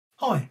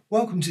Hi,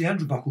 welcome to the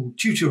Andrew Buckle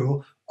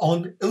tutorial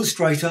on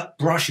Illustrator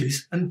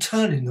brushes and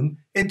turning them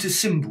into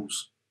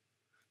symbols.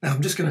 Now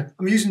I'm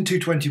using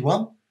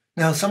 221.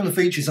 Now some of the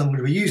features I'm going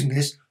to be using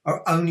this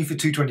are only for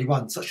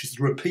 221, such as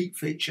the repeat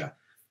feature,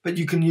 but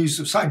you can use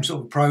the same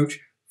sort of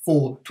approach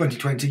for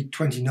 2020,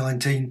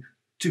 2019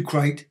 to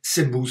create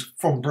symbols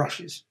from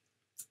brushes.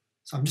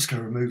 So I'm just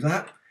going to remove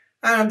that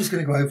and I'm just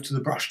going to go over to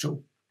the brush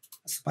tool.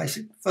 That's the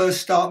basic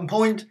first starting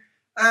point,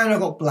 and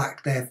I've got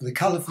black there for the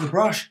colour for the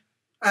brush.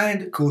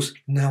 And of course,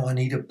 now I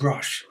need a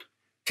brush.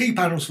 Key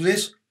panels for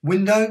this,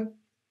 window,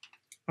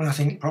 and I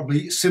think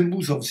probably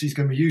symbols obviously is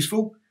going to be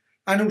useful,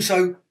 and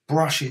also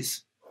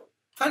brushes.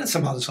 And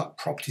some others like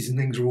properties and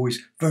things are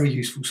always very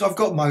useful. So I've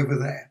got them over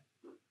there.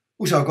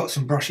 Also, I've got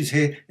some brushes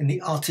here in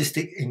the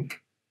artistic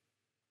ink.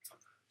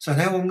 So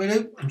now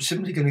what I'm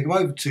simply going to go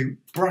over to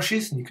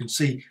brushes, and you can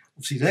see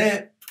obviously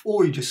there,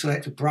 or you just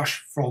select a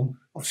brush from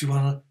obviously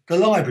one of the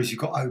libraries you've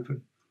got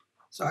open.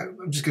 So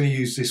I'm just going to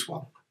use this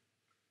one.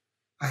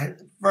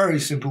 And very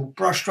simple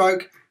brush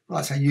stroke, like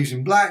I say,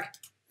 using black,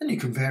 and you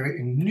can vary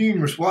it in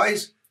numerous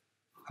ways.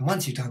 And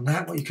once you've done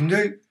that, what you can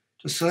do,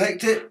 just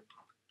select it,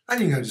 and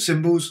you can go to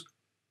symbols,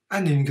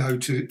 and then you go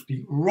to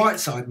the right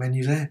side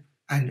menu there,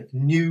 and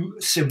new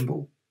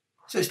symbol.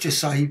 So it's just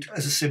saved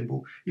as a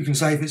symbol. You can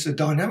save it as a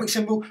dynamic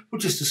symbol or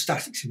just a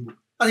static symbol.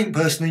 I think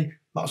personally,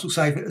 might as well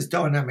save it as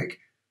dynamic.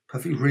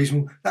 Perfectly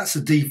reasonable. That's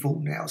the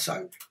default now,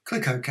 so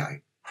click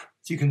OK.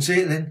 So you can see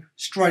it then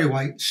straight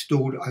away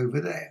stored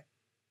over there.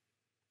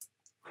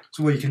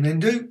 So what you can then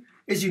do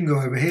is you can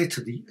go over here to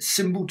the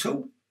symbol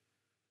tool,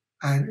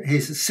 and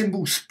here's the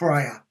symbol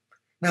sprayer.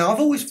 Now I've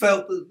always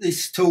felt that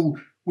this tool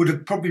would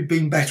have probably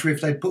been better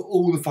if they'd put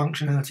all the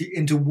functionality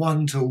into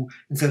one tool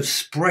instead of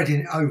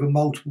spreading it over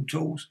multiple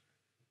tools.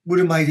 Would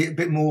have made it a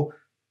bit more,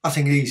 I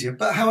think, easier.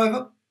 But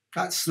however,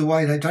 that's the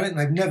way they've done it, and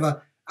they've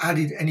never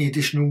added any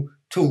additional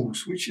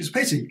tools, which is a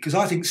pity because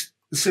I think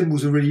the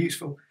symbols are really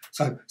useful.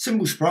 So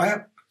symbol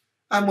sprayer,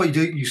 and what you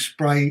do, you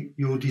spray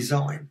your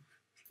design.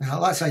 Now,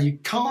 like I say, you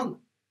can't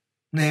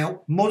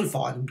now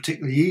modify them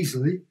particularly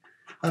easily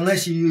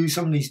unless you use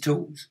some of these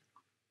tools.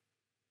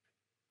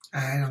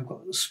 And I've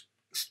got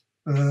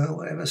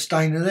whatever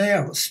stainer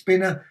there, I've got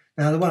spinner.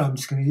 Now, the one I'm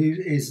just going to use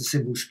is the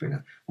symbol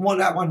spinner. And what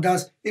that one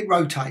does, it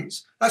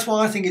rotates. That's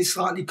why I think it's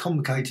slightly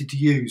complicated to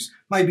use.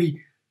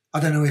 Maybe, I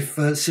don't know if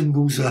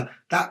symbols are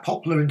that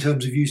popular in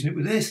terms of using it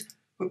with this,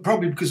 but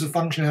probably because the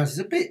functionality is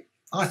a bit,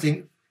 I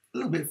think, a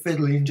little bit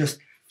fiddly and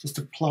just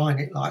applying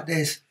it like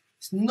this.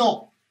 It's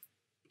not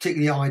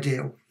particularly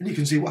ideal, and you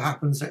can see what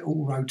happens. They're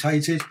all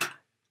rotated.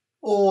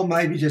 Or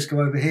maybe just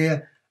go over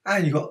here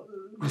and you've got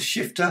the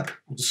shifter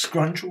or the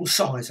scrunch or the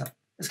sizer.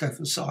 Let's go for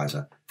the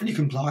sizer, and you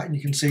can apply it and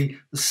you can see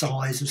the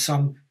size of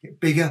some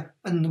get bigger,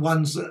 and the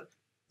ones that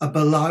are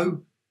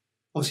below,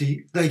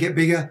 obviously they get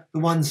bigger. The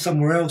ones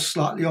somewhere else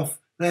slightly off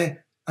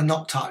there are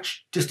not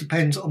touched. Just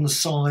depends on the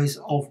size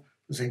of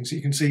the thing. So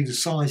you can see the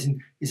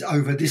sizing is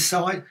over this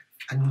side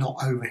and not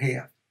over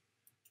here.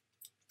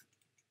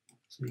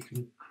 So you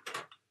can,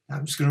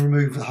 I'm just going to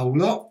remove the whole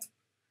lot.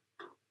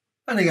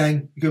 And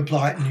again, you can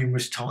apply it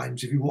numerous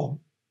times if you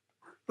want.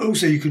 But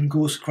also you can, of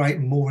course,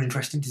 create more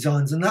interesting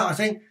designs than that, I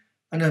think.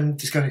 And I'm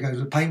just going to go to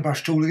the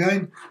paintbrush tool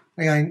again.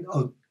 Again,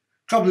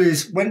 trouble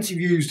is, once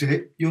you've used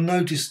it, you'll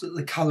notice that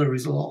the colour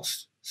is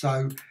lost.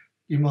 So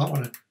you might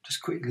want to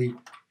just quickly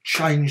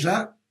change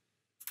that.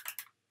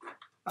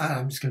 And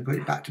I'm just going to put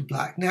it back to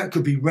black. Now it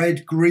could be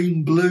red,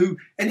 green, blue,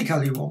 any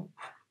colour you want.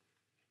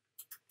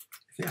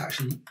 If it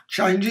actually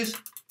changes.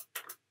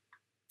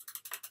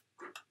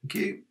 Thank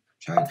you.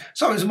 Change.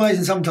 So it's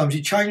amazing, sometimes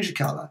you change the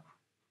colour,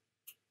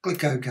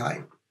 click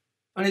OK,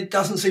 and it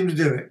doesn't seem to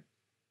do it.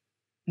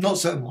 Not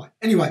certain why.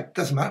 Anyway,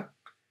 doesn't matter.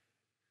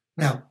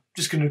 Now, I'm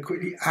just going to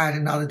quickly add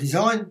another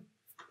design.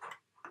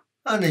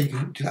 And then you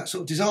can do that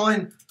sort of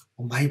design,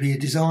 or maybe a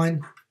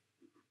design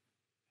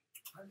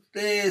like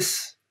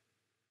this.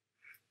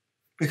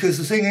 Because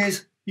the thing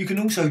is, you can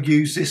also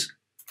use this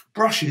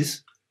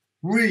brushes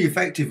really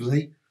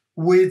effectively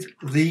with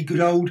the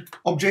good old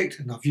object,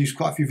 and I've used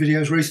quite a few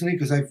videos recently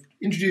because they've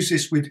introduced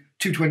this with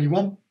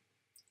 221,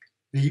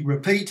 the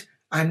repeat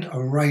and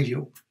a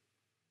radial.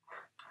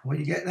 What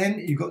you get then,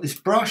 you've got this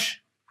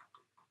brush,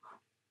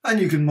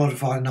 and you can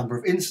modify a number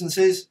of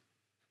instances,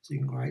 so you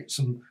can create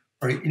some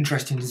very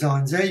interesting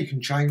designs there. You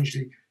can change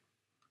the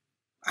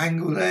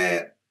angle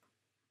there,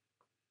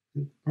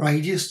 the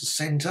radius, the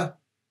centre,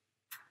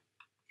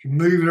 you can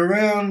move it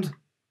around.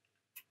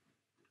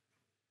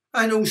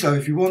 And also,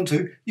 if you want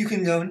to, you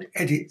can go and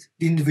edit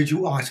the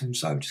individual items.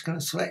 So I'm just going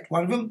to select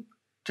one of them,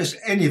 just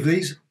any of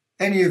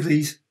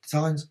these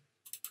designs,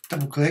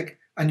 double click,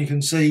 and you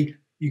can see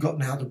you've got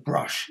now the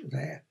brush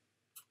there.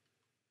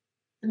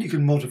 And you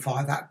can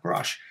modify that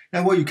brush.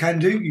 Now what you can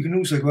do, you can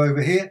also go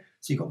over here,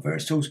 so you've got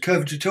various tools,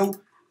 curvature tool,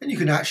 and you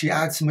can actually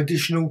add some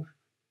additional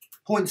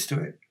points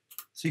to it.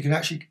 So you can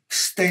actually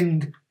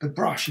extend the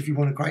brush if you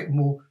want to create a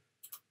more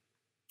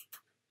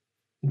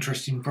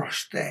interesting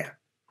brush there.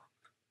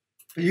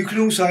 But you can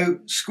also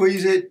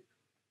squeeze it,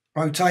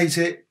 rotate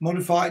it,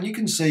 modify it, and you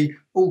can see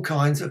all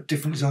kinds of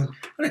different designs.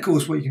 And of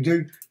course, what you can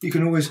do, you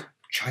can always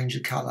change the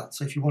colour.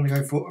 So if you want to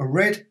go for a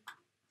red,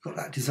 you've got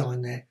that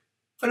design there.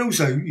 And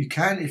also you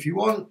can, if you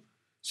want,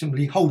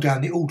 simply hold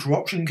down the Alt or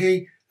Option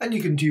key and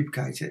you can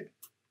duplicate it.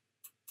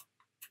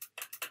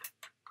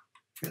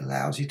 It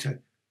allows you to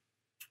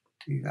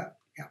do that.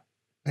 Yeah,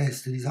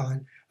 there's the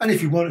design. And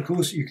if you want, of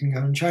course, you can go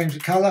and change the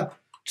colour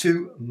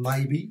to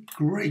maybe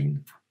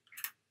green.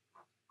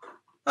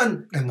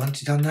 And then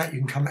once you've done that, you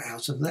can come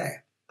out of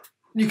there.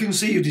 You can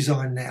see your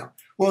design now.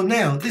 Well,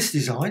 now this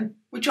design,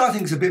 which I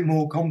think is a bit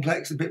more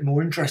complex, a bit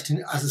more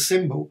interesting as a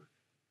symbol,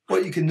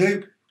 what you can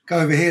do, go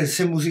over here to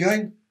symbols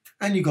again,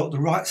 and you've got the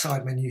right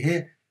side menu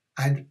here,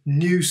 and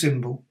new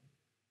symbol.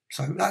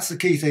 So that's the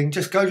key thing.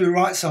 Just go to the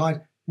right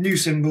side, new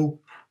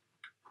symbol.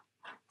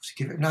 So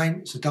give it a name,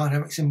 it's a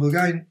dynamic symbol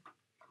again,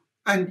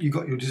 and you've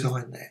got your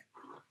design there.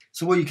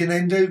 So what you can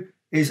then do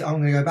is,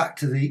 I'm going to go back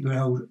to the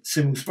old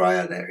symbol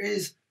sprayer, there it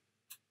is.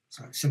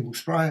 So symbol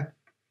sprayer.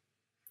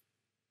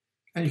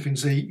 And you can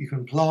see, you can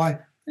apply,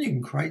 and you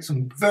can create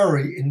some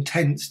very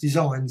intense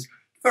designs,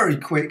 very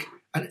quick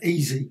and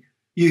easy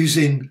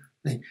using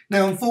things.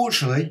 Now,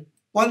 unfortunately,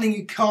 one thing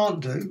you can't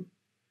do,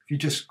 if you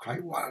just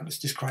create one, let's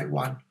just create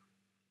one,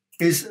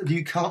 is that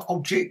you can't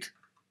object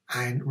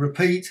and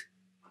repeat.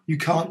 You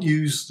can't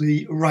use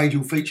the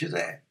radial feature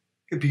there.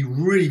 It'd be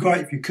really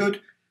great if you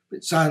could,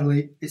 but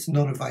sadly, it's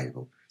not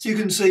available. So you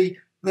can see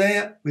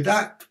there with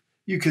that,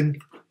 you can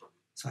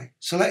say,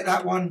 select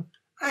that one,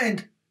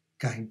 and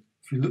again,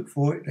 if you look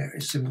for it, there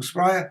is symbol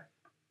sprayer.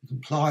 You can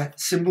apply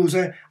symbols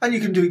there, and you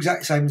can do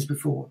exactly the same as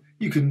before.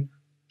 You can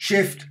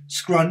shift,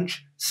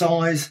 scrunch,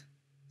 size,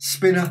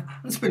 spinner,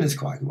 and spinner's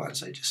quite a good one.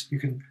 So you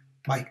can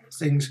make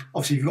things,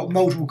 obviously if you've got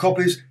multiple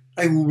copies,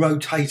 they will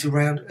rotate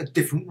around at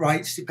different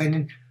rates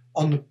depending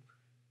on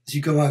as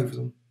you go over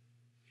them.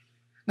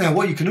 Now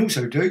what you can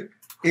also do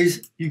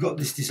is, you've got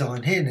this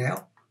design here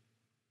now,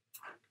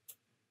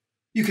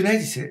 you can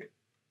edit it.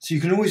 So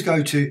you can always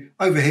go to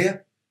over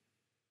here,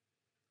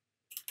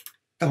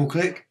 double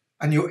click,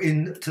 and you're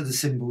into the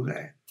symbol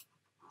there.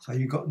 So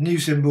you've got new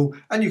symbol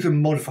and you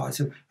can modify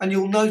it. And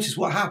you'll notice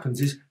what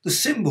happens is the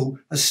symbol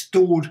has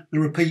stored the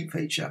repeat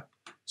feature.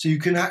 So you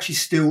can actually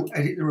still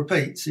edit the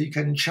repeat. So you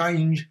can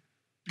change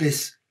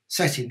this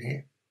setting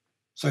here.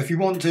 So if you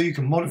want to, you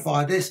can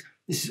modify this.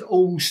 This is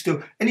all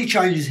still, any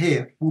changes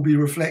here will be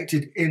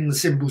reflected in the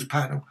symbols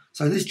panel.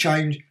 So this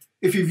change,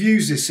 if you've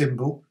used this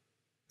symbol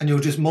and you're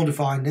just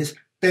modifying this,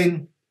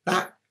 then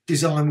that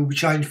design will be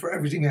changed for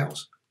everything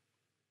else.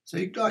 So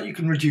you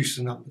can reduce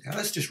the number down.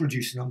 Let's just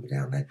reduce the number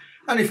down there.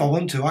 And if I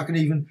want to, I can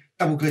even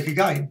double click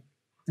again.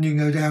 And you can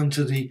go down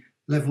to the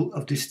level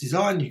of this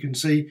design. You can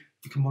see,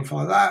 you can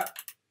modify that.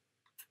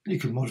 You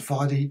can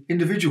modify the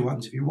individual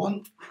ones if you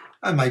want.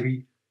 And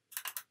maybe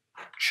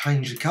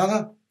change the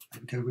colour.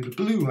 Maybe go with a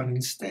blue one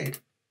instead.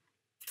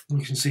 And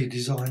you can see a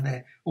design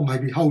there. Or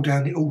maybe hold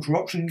down the Alt or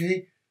Option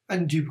key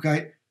and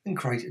duplicate and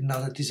create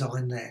another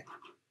design there.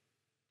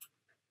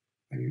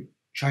 Maybe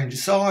change the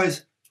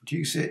size,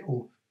 reduce it,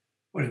 or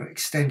whatever,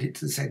 extend it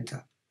to the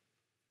centre.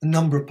 A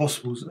number of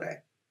possibles are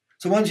there.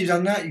 So once you've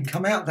done that, you can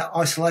come out of that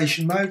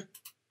isolation mode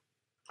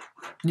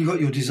and you've got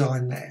your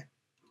design there.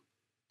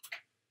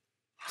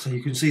 So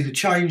you can see the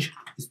change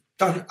is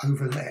done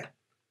over there.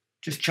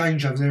 Just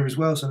change over there as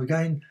well. So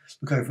again,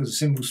 we'll go for the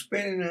symbol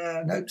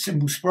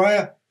symbol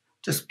sprayer.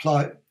 Just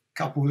apply a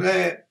couple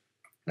there,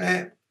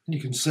 there. And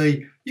you can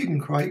see you can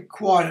create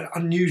quite an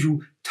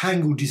unusual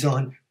tangled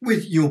design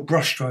with your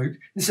brush stroke.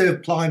 Instead of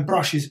applying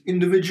brushes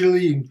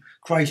individually and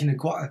creating a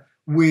quite a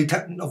weird,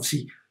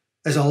 obviously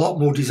there's a lot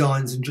more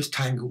designs than just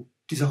tangle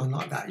design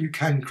like that. You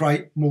can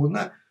create more than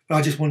that, but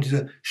I just wanted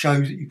to show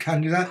that you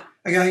can do that.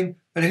 Again,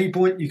 at any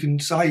point you can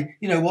say,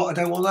 you know what,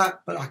 I don't want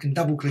that, but I can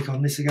double click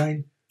on this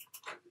again,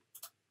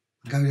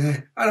 go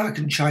there, and I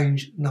can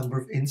change the number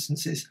of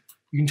instances.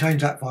 You can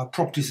change that via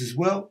properties as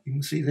well. You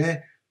can see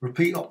there,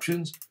 repeat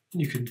options,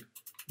 and you can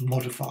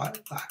modify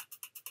that.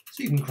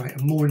 So you can create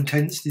a more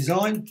intense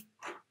design.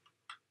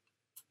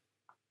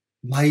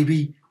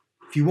 Maybe,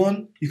 if you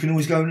want, you can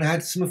always go and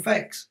add some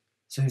effects.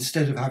 So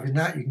instead of having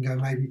that, you can go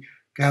maybe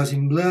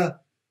Gaussian blur,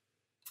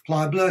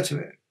 apply a blur to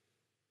it.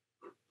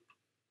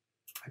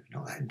 Maybe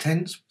not that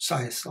intense,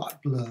 say a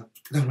slight blur,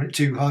 don't want it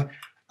too high.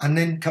 And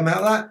then come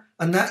out of that,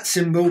 and that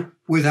symbol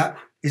with that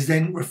is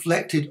then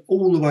reflected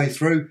all the way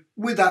through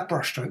with that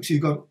brush stroke. So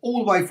you've gone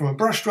all the way from a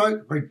brush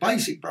stroke, a very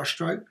basic brush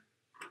stroke,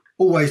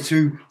 all the way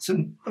through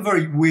a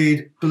very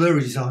weird blurry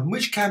design,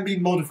 which can be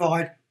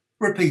modified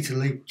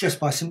repeatedly just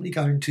by simply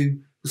going to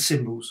the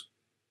symbols.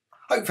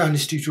 I hope you found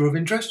this tutorial of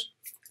interest.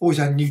 Always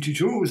add new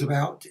tutorials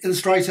about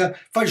Illustrator,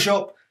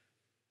 Photoshop,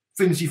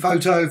 Affinity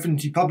Photo,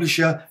 Affinity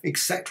Publisher,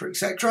 etc,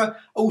 etc.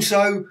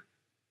 Also,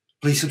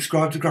 please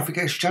subscribe to the Graphic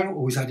Extra channel.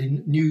 Always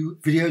adding new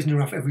videos near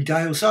enough every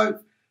day or so.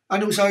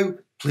 And also,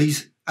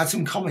 please add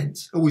some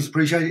comments. Always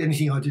appreciate it.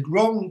 Anything I did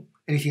wrong,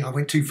 anything I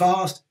went too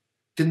fast,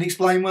 didn't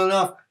explain well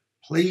enough,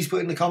 please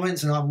put in the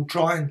comments and I will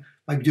try and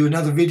maybe do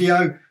another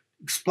video,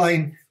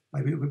 explain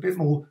maybe with a bit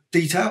more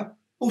detail.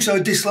 Also a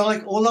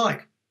dislike or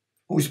like.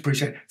 Always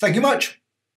appreciate it. Thank you much.